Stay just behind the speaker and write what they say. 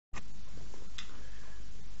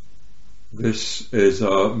This is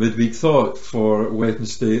a midweek thought for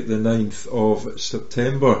Wednesday the 9th of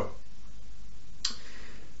September.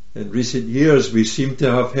 In recent years we seem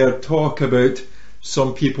to have heard talk about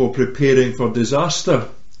some people preparing for disaster.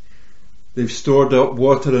 They've stored up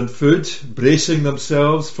water and food, bracing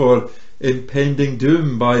themselves for impending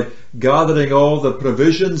doom by gathering all the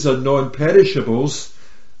provisions and non-perishables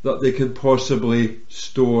that they can possibly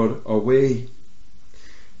store away.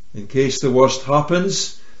 In case the worst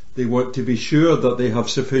happens, they want to be sure that they have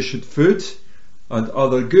sufficient food and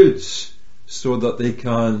other goods so that they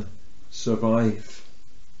can survive.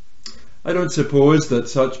 I don't suppose that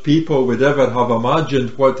such people would ever have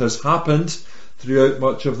imagined what has happened throughout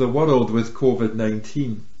much of the world with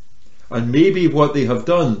COVID-19. And maybe what they have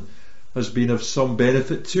done has been of some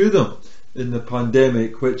benefit to them in the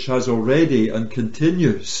pandemic, which has already and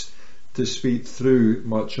continues to sweep through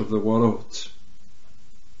much of the world.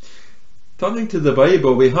 Turning to the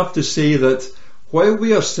Bible, we have to say that while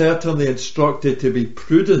we are certainly instructed to be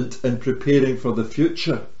prudent in preparing for the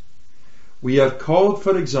future, we are called,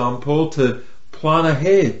 for example, to plan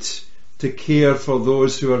ahead to care for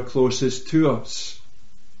those who are closest to us.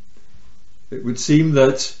 It would seem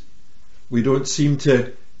that we don't seem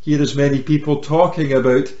to hear as many people talking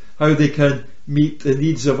about how they can meet the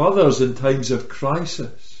needs of others in times of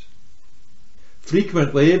crisis.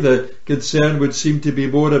 Frequently, the concern would seem to be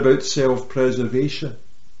more about self-preservation.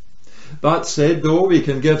 That said, though, we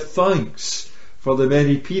can give thanks for the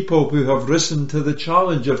many people who have risen to the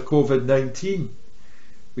challenge of COVID-19.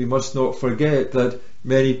 We must not forget that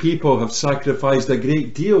many people have sacrificed a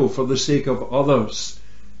great deal for the sake of others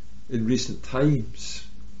in recent times.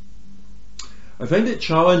 I find it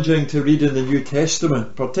challenging to read in the New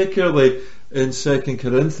Testament, particularly in 2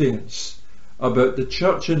 Corinthians, about the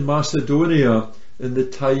church in Macedonia in the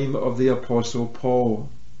time of the Apostle Paul.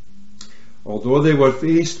 Although they were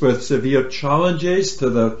faced with severe challenges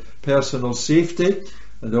to their personal safety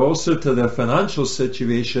and also to their financial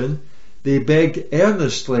situation, they begged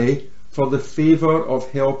earnestly for the favour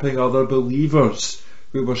of helping other believers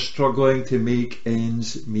who were struggling to make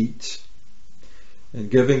ends meet. In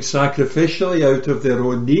giving sacrificially out of their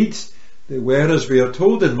own needs, they were, as we are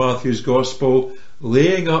told in Matthew's Gospel,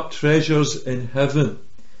 laying up treasures in heaven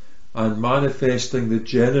and manifesting the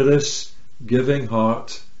generous, giving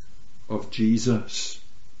heart of Jesus.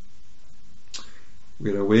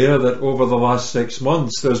 We're aware that over the last 6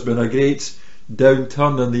 months there's been a great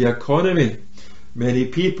downturn in the economy. Many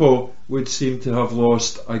people would seem to have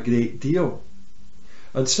lost a great deal.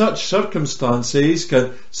 And such circumstances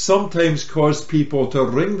can sometimes cause people to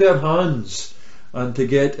wring their hands and to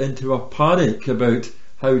get into a panic about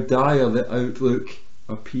how dire the outlook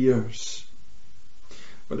appears.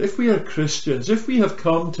 But if we are Christians, if we have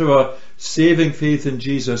come to a saving faith in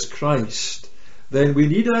Jesus Christ, then we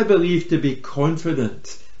need, I believe, to be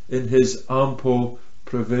confident in his ample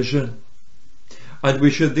provision. And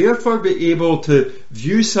we should therefore be able to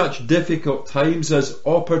view such difficult times as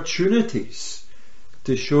opportunities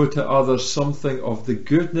to show to others something of the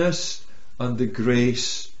goodness and the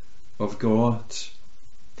grace of God.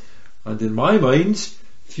 And in my mind,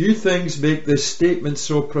 few things make this statement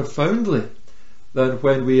so profoundly than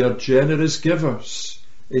when we are generous givers,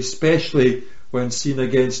 especially when seen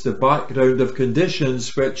against the background of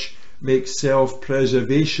conditions which make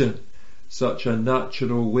self-preservation such a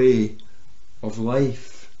natural way of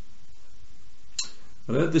life.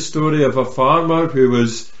 I read the story of a farmer who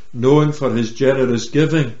was known for his generous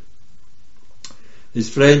giving. His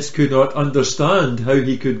friends could not understand how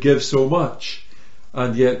he could give so much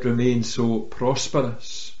and yet remain so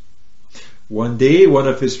prosperous. One day, one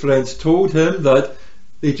of his friends told him that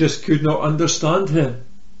they just could not understand him.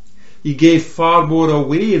 He gave far more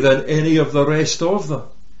away than any of the rest of them,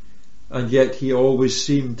 and yet he always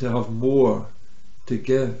seemed to have more to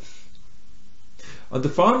give. And the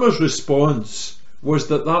farmer's response was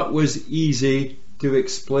that was easy to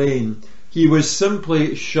explain. He was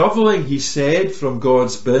simply shoveling, he said, from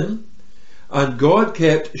God's bin, and God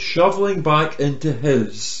kept shoveling back into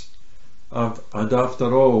his. And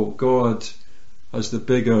after all, God has the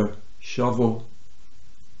bigger shovel.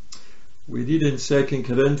 We read in 2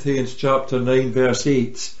 Corinthians chapter 9 verse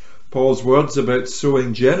 8 Paul's words about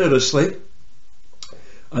sowing generously,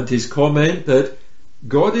 and his comment that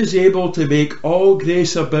God is able to make all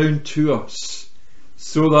grace abound to us,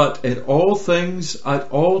 so that in all things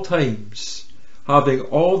at all times, having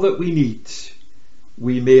all that we need,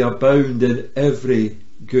 we may abound in every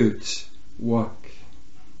good work.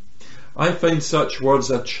 I find such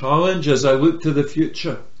words a challenge as I look to the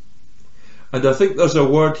future. And I think there's a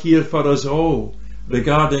word here for us all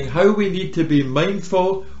regarding how we need to be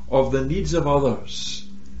mindful of the needs of others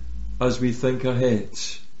as we think ahead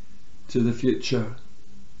to the future.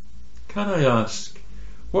 Can I ask,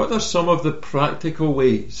 what are some of the practical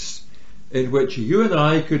ways in which you and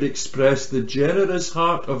I could express the generous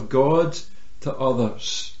heart of God to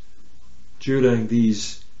others during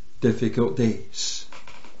these difficult days?